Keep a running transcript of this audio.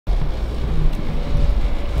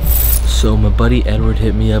So my buddy Edward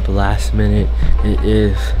hit me up last minute. It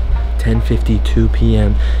is 10:52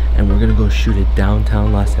 p.m. and we're gonna go shoot it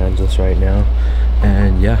downtown Los Angeles right now.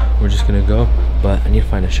 And yeah, we're just gonna go, but I need to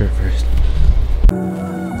find a shirt first.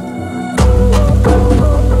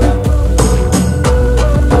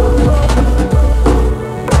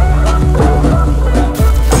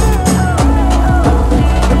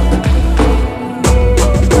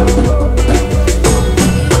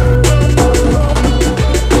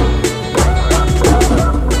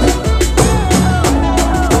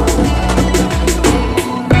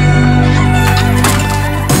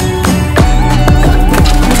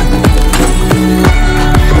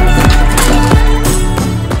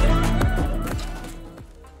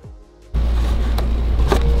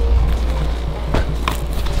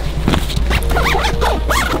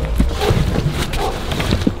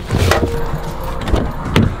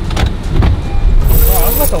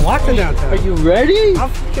 Downtown. Are you ready? I'm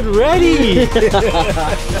fucking ready.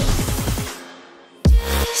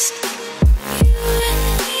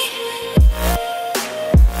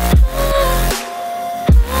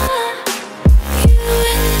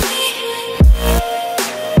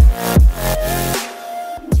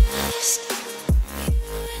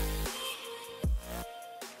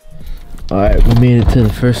 Alright, we made it to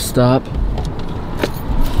the first stop.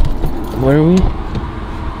 Where are we?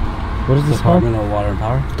 What is this Department of Water and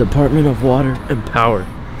Power? Department of Water and Power.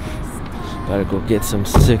 Gotta go get some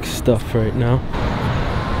sick stuff right now.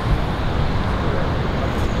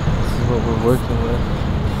 This is what we're working with.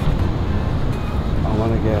 I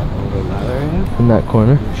want to get over in that area. In that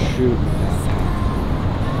corner? Shoot.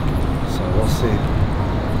 So we'll see.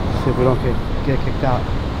 See if we don't get kicked out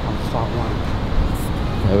on stop one.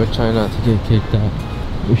 Yeah, we're trying not to get kicked out.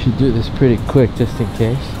 We should do this pretty quick just in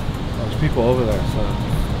case. There's people over there, so.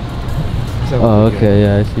 Oh, okay,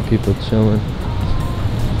 yeah, I see people chilling.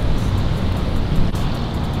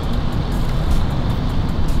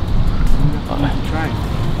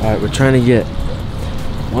 Alright, we're trying to get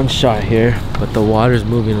one shot here, but the water's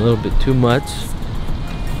moving a little bit too much.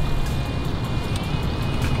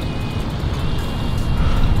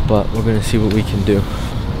 But we're gonna see what we can do.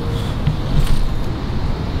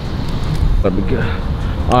 That'll be good.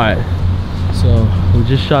 Alright, so we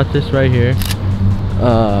just shot this right here.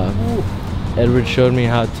 Edward showed me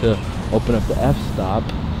how to open up the f-stop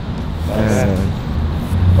and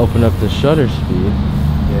open up the shutter speed.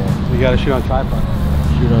 Yeah, so you gotta shoot on tripod.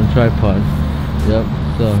 Shoot on tripod. Yep,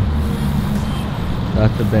 so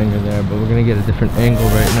that's a banger there, but we're gonna get a different angle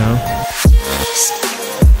right now.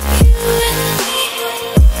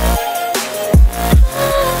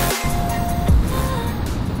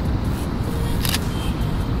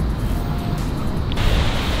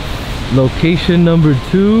 Location number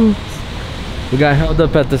 2. We got held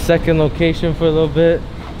up at the second location for a little bit.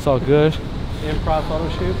 It's all good. Improv photo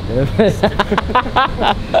shoot?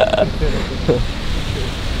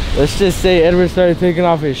 Let's just say Edward started taking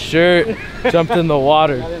off his shirt, jumped in the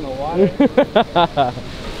water. Got in the water?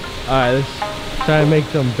 Alright, let's try and make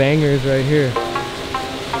some bangers right here.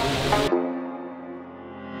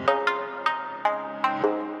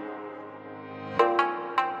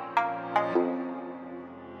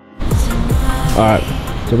 Alright,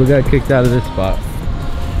 so we got kicked out of this spot.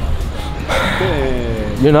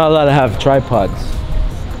 You're not allowed to have tripods.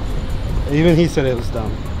 Even he said it was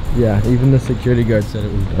dumb. Yeah, even the security guard said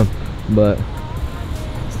it was dumb. But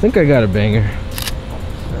I think I got a banger.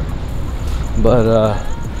 But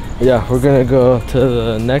yeah, we're gonna go to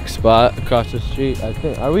the next spot across the street, I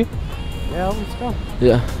think. Are we? Yeah, let's go.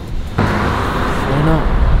 Yeah. Why not?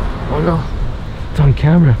 Oh no, it's on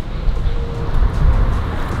camera.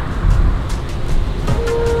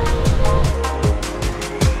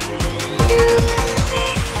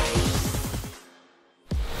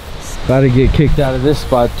 About to get kicked out of this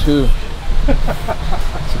spot too.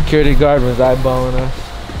 Security guard was eyeballing us.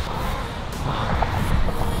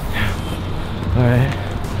 Alright,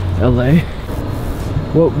 LA.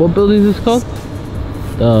 What building is this called?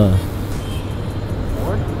 The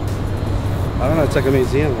I don't know, it's like a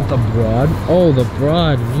museum. The Broad? Oh, the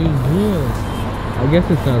Broad Museum. I guess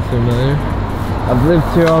it sounds familiar. I've lived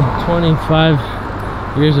here all 25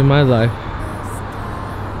 years of my life.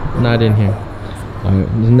 Not in here. Alright,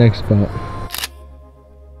 the next spot.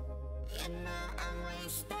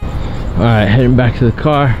 Alright, heading back to the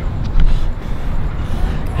car.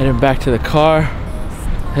 Heading back to the car.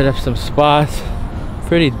 Hit up some spots.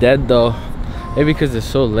 Pretty dead though. Maybe because it's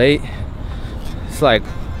so late. It's like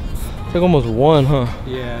almost 1, huh?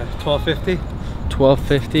 Yeah, 12:50.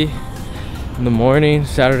 12:50 in the morning,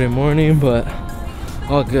 Saturday morning, but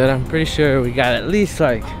all good. I'm pretty sure we got at least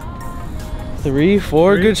like 3,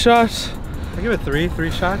 4 good shots. I give it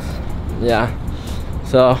 3 shots. Yeah.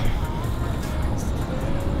 So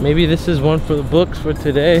maybe this is one for the books for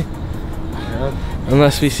today. Yep.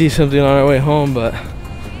 Unless we see something on our way home, but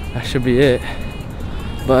that should be it.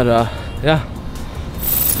 But yeah.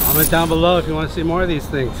 Comment down below if you want to see more of these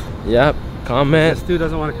things. Yep. Comment. This dude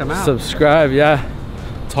doesn't want to come out. Subscribe. Yeah.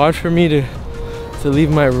 It's hard for me to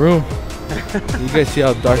leave my room. You guys see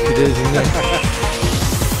how dark it is in there.